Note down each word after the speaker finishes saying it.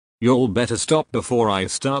Y'all better stop before I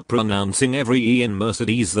start pronouncing every E in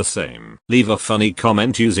Mercedes the same. Leave a funny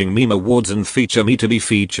comment using meme awards and feature me to be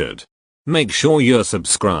featured. Make sure you're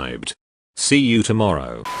subscribed. See you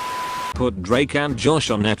tomorrow. Put Drake and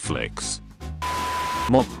Josh on Netflix.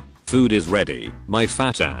 Mom, food is ready, my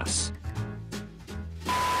fat ass.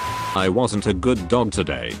 I wasn't a good dog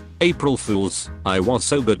today. April Fools, I was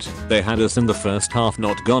so good, they had us in the first half,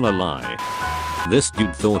 not gonna lie. This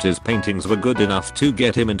dude thought his paintings were good enough to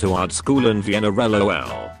get him into art school in Vienna,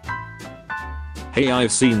 lol. Hey,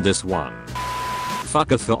 I've seen this one.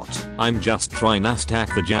 Fuck a thought, I'm just trying to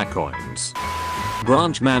stack the jack coins.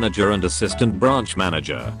 Branch manager and assistant branch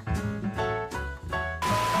manager.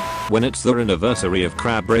 When it's the anniversary of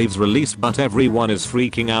Crab Brave's release but everyone is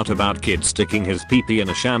freaking out about kid sticking his pee-pee in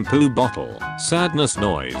a shampoo bottle. Sadness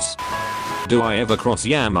noise. Do I ever cross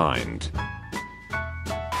your mind?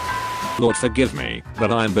 Lord forgive me,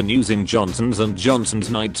 but I've been using Johnson's &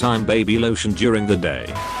 Johnson's nighttime baby lotion during the day.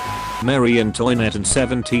 Mary Antoinette in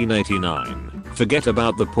 1789. Forget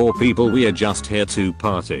about the poor people, we are just here to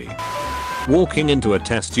party. Walking into a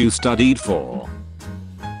test you studied for.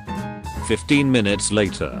 15 minutes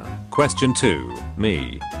later. Question 2.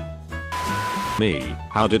 Me.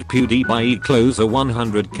 How did PewDiePie close a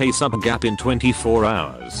 100k sub gap in 24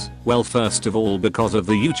 hours? Well, first of all, because of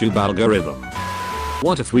the YouTube algorithm.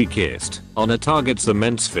 What if we kissed on a target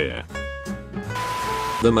cement sphere?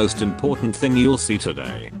 The most important thing you'll see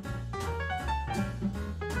today.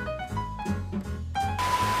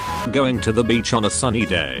 Going to the beach on a sunny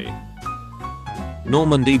day.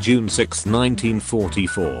 Normandy, June 6,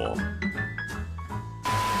 1944.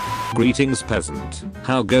 Greetings peasant,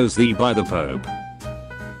 how goes thee by the Pope?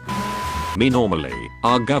 Me normally,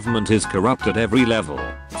 our government is corrupt at every level,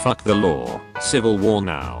 fuck the law, civil war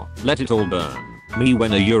now, let it all burn. Me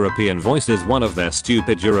when a European voices one of their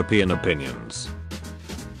stupid European opinions.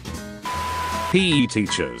 PE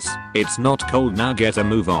teachers, it's not cold now, get a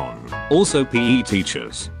move on. Also PE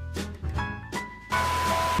teachers.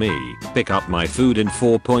 Me, pick up my food in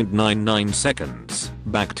 4.99 seconds.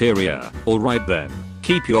 Bacteria, alright then.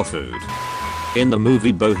 Keep your food. In the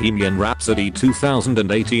movie Bohemian Rhapsody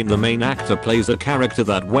 2018, the main actor plays a character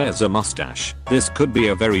that wears a mustache. This could be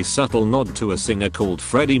a very subtle nod to a singer called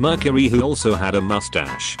Freddie Mercury who also had a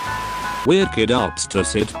mustache. Weird kid opts to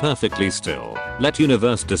sit perfectly still. Let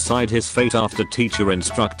universe decide his fate after teacher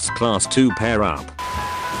instructs class to pair up.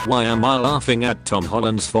 Why am I laughing at Tom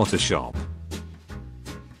Holland's Photoshop?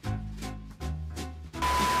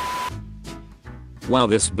 Wow,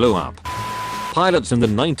 this blew up. Pilots in the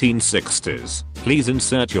 1960s, please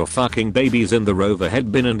insert your fucking babies in the rover head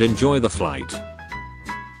bin and enjoy the flight.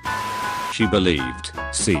 She believed.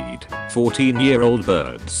 Seed. 14-year-old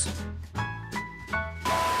birds.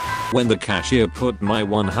 When the cashier put my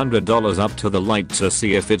 $100 up to the light to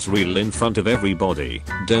see if it's real in front of everybody,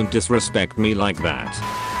 don't disrespect me like that.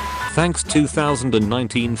 Thanks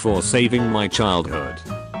 2019 for saving my childhood.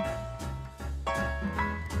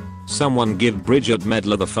 Someone give Bridget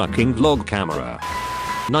Medler the fucking vlog camera.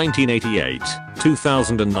 1988,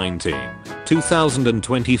 2019,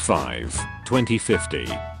 2025, 2050.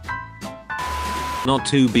 Not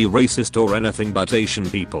to be racist or anything but Asian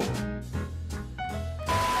people.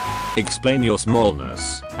 Explain your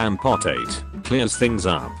smallness. Amputate. Clears things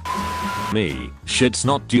up. Me. Shit's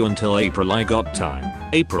not due until April, I got time.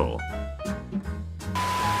 April.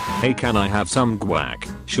 Hey, can I have some guac?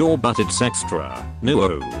 Sure, but it's extra.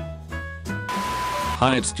 No.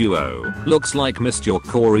 Hi, it's Duo. Looks like missed your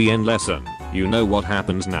Korean lesson. You know what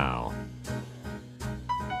happens now.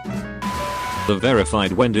 The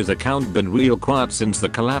verified Wendy's account been real quiet since the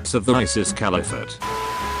collapse of the ISIS caliphate.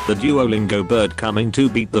 The Duolingo bird coming to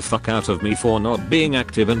beat the fuck out of me for not being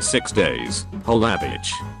active in 6 days. Hola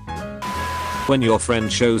bitch. When your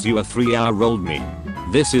friend shows you a 3-hour-old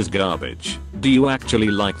meme, this is garbage. Do you actually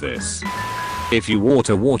like this? If you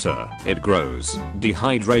water, it grows.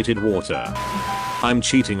 Dehydrated water. I'm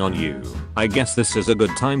cheating on you. I guess this is a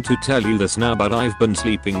good time to tell you this now, but I've been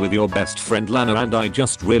sleeping with your best friend Lana and I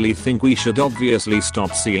just really think we should obviously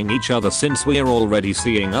stop seeing each other since we're already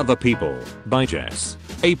seeing other people. Bye Jess.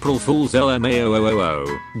 April Fool's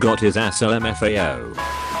LMAOOOO. Got his ass LMFAO.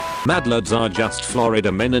 Mad lads are just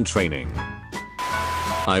Florida men in training.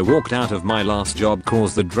 I walked out of my last job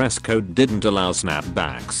cause the dress code didn't allow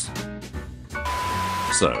snapbacks.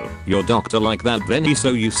 So, your doctor like that then he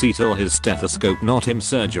so you see till his stethoscope not him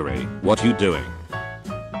surgery. What you doing?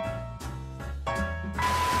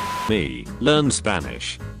 Me. Learn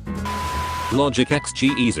Spanish. Logic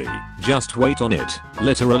XG easy. Just wait on it.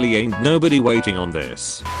 Literally ain't nobody waiting on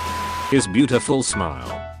this. His beautiful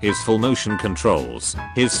smile. His full motion controls.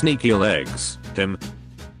 His sneaky legs. Him.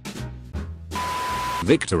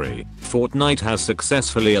 Victory. Fortnite has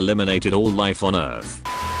successfully eliminated all life on Earth.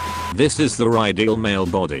 This is the ideal male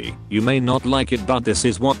body. You may not like it, but this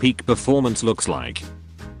is what peak performance looks like.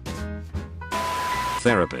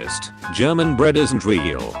 Therapist. German bread isn't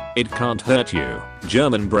real. It can't hurt you.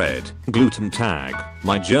 German bread. Gluten tag.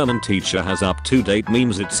 My German teacher has up-to-date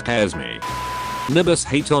memes, it scares me. Nibus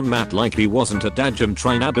hate on Matt like he wasn't at Dajam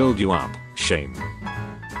trying to build you up. Shame.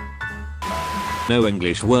 No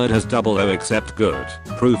English word has double O except good.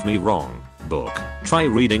 Prove me wrong. Book. Try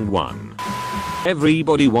reading one.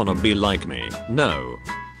 Everybody wanna be like me. No.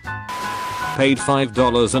 Paid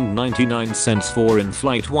 $5.99 for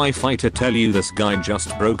in-flight Wi-Fi to tell you this guy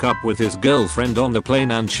just broke up with his girlfriend on the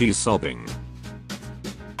plane and she's sobbing.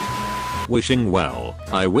 Wishing well.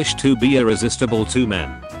 I wish to be irresistible to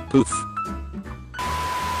men. Poof.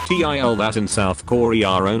 TIL that in South Korea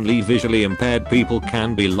only visually impaired people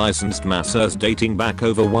can be licensed masseurs, dating back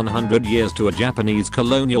over 100 years to a Japanese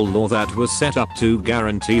colonial law that was set up to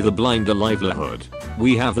guarantee the blind a livelihood.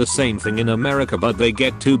 We have the same thing in America, but they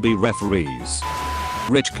get to be referees.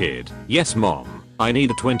 Rich kid. Yes mom. I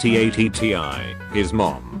need a 2080 Ti. His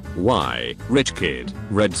mom. Why? Rich kid.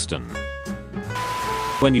 Redstone.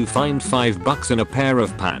 When you find $5 in a pair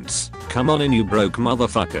of pants, come on in you broke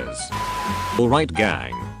motherfuckers. Alright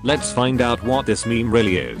gang. Let's find out what this meme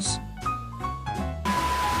really is.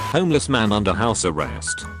 Homeless man under house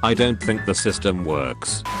arrest. I don't think the system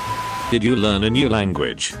works. Did you learn a new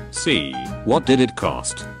language? See. What did it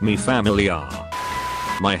cost? Me familiar.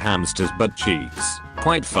 My hamster's butt cheeks.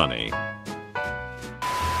 Quite funny.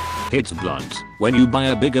 It's blunt. When you buy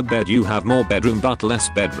a bigger bed you have more bedroom but less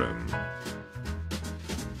bedroom.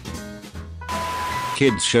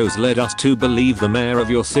 Kids shows led us to believe the mayor of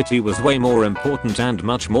your city was way more important and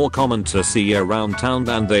much more common to see around town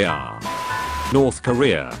than they are. North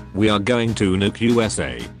Korea. We are going to nuke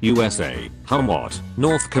USA. USA. What?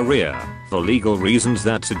 North Korea. For legal reasons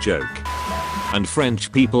that's a joke. And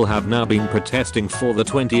French people have now been protesting for the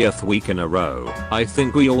 20th week in a row. I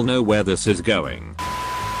think we all know where this is going.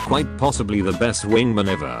 Quite possibly the best wingman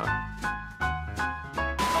ever.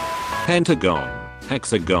 Pentagon.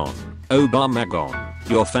 Hexagon. Obamagon.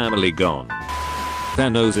 Your family gone.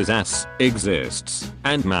 Thanos' ass exists.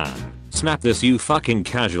 And man, snap this you fucking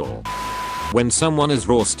casual. When someone is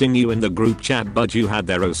roasting you in the group chat but you had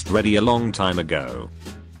their roast ready a long time ago.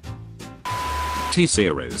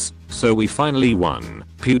 T-Series. So we finally won.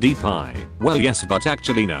 PewDiePie. Well yes, but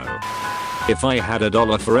actually no. If I had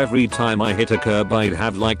 $1 for every time I hit a curb I'd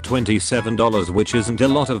have like $27, which isn't a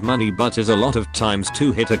lot of money but is a lot of times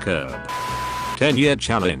to hit a curb. 10-year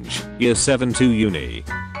challenge. Year 7 to uni.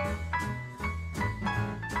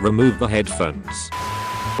 Remove the headphones.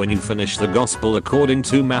 When you finish the gospel according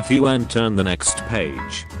to Matthew and turn the next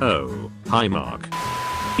page. Oh, hi Mark.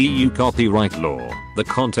 EU copyright law. The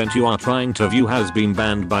content you are trying to view has been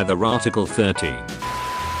banned by the Article 13.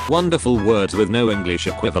 Wonderful words with no English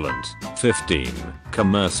equivalent. 15.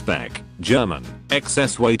 Kummerspec. German.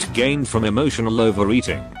 Excess weight gained from emotional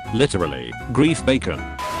overeating. Literally. Grief bacon.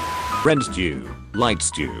 Rent due. Lights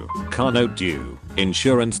due. Car note due.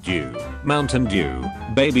 Insurance due. Mountain Dew.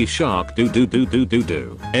 Baby shark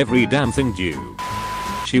do. Every damn thing due.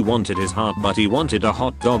 She wanted his heart but he wanted a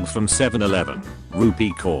hot dog from 7-Eleven.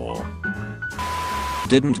 Rupee core.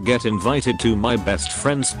 Didn't get invited to my best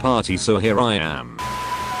friend's party so here I am.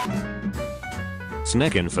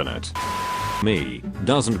 Snack Infinite. Me.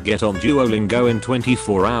 Doesn't get on Duolingo in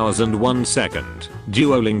 24 hours and 1 second.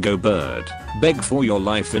 Duolingo bird. Beg for your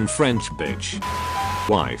life in French bitch.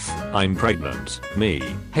 Wife. I'm pregnant. Me.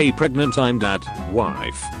 Hey pregnant I'm dad.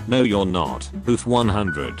 Wife. No you're not. Oof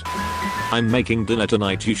 100. I'm making dinner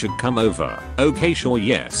tonight you should come over. Okay sure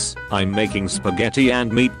yes. I'm making spaghetti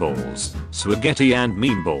and meatballs. Spaghetti and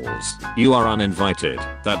meatballs. You are uninvited.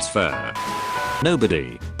 That's fair.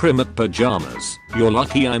 Nobody. Primate pajamas. You're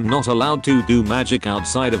lucky I'm not allowed to do magic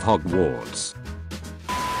outside of Hogwarts.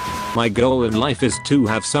 My goal in life is to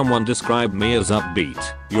have someone describe me as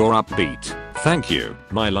upbeat. You're upbeat. Thank you.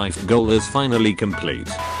 My life goal is finally complete.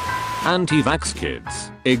 Anti-vax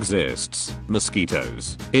kids. Exists.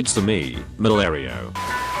 Mosquitoes. It's me, Malario.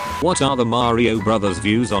 What are the Mario Brothers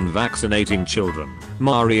views on vaccinating children?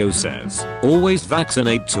 Mario says, always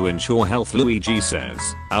vaccinate to ensure health. Luigi says,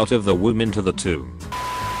 out of the womb into the tomb.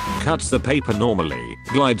 Cuts the paper normally,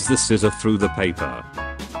 glides the scissor through the paper.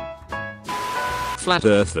 Flat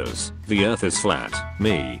earthers. The earth is flat.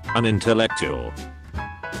 Me, an intellectual.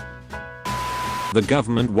 The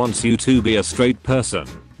government wants you to be a straight person.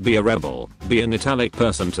 Be a rebel. Be an italic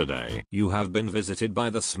person today. You have been visited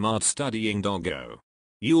by the smart studying doggo.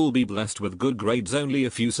 You'll be blessed with good grades only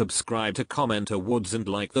if you subscribe to Comment Awards and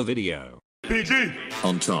like the video. PG.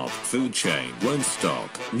 On top, food chain, won't stop,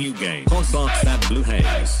 new game, hot box that blue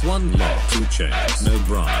haze, one lock, 2 chains, no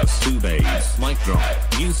bras, 2 babes, mic drop,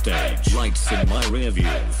 new stage, lights in my rear view,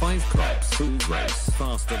 5 cops, food race,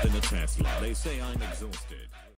 faster than a Tesla, they say I'm exhausted.